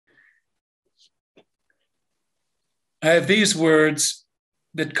I have these words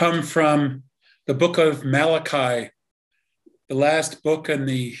that come from the book of Malachi, the last book in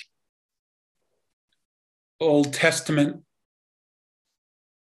the Old Testament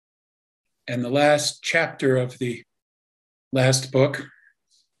and the last chapter of the last book.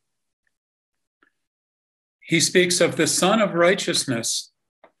 He speaks of the Son of Righteousness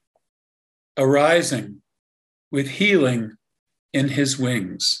arising with healing in his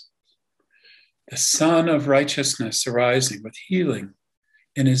wings. The Son of Righteousness arising with healing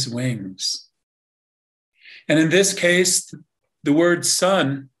in his wings. And in this case, the word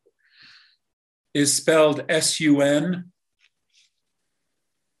son is spelled S-U-N.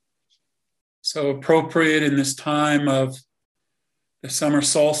 So appropriate in this time of the summer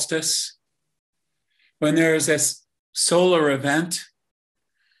solstice, when there is this solar event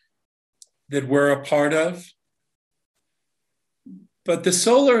that we're a part of. But the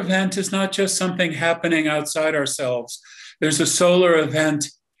solar event is not just something happening outside ourselves. There's a solar event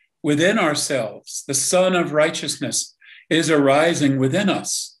within ourselves. The Son of Righteousness is arising within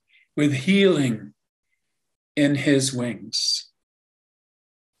us with healing in his wings.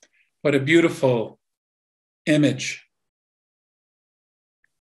 What a beautiful image.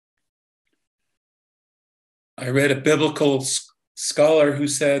 I read a biblical scholar who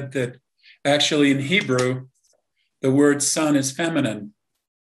said that actually in Hebrew, the word son is feminine.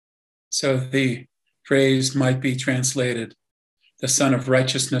 So the phrase might be translated, the Son of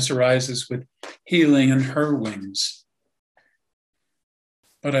Righteousness arises with healing in her wings.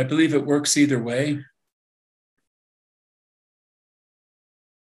 But I believe it works either way.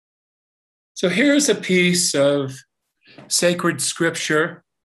 So here's a piece of sacred scripture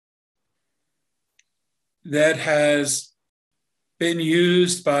that has been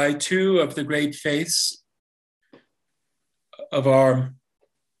used by two of the great faiths of our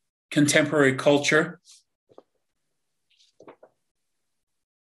contemporary culture,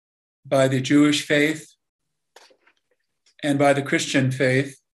 by the Jewish faith and by the Christian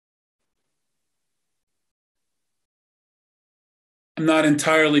faith. I'm not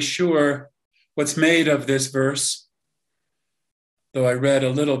entirely sure what's made of this verse, though I read a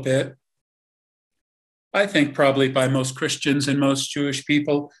little bit. I think probably by most Christians and most Jewish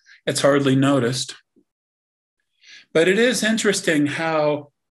people, it's hardly noticed. But it is interesting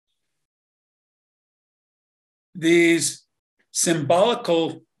how these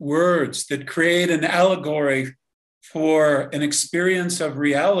symbolical words that create an allegory for an experience of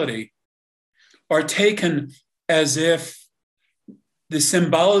reality are taken as if the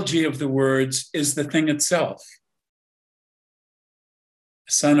symbology of the words is the thing itself.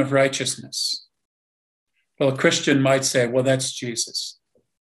 The Son of Righteousness. Well, a Christian might say, well, that's Jesus.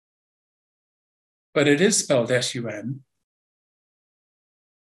 But it is spelled S-U-N.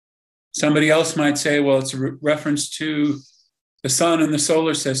 Somebody else might say, well, it's a reference to the sun and the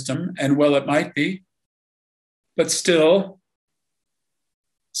solar system, and well, it might be. But still,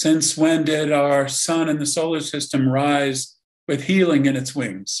 since when did our sun and the solar system rise with healing in its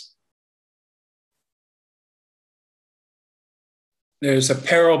wings? There's a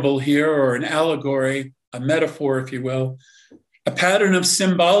parable here, or an allegory, a metaphor, if you will, a pattern of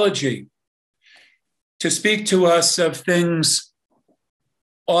symbology to speak to us of things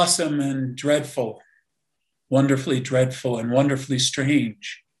awesome and dreadful, wonderfully dreadful and wonderfully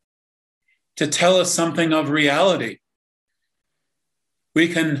strange, to tell us something of reality. We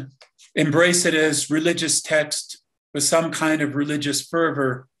can embrace it as religious text with some kind of religious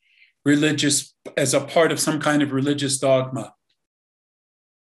fervor, religious as a part of some kind of religious dogma.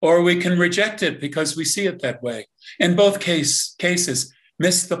 Or we can reject it because we see it that way. In both cases,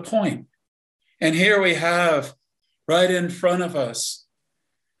 miss the point. And here we have, right in front of us,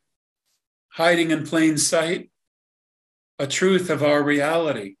 hiding in plain sight, a truth of our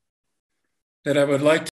reality that I would like to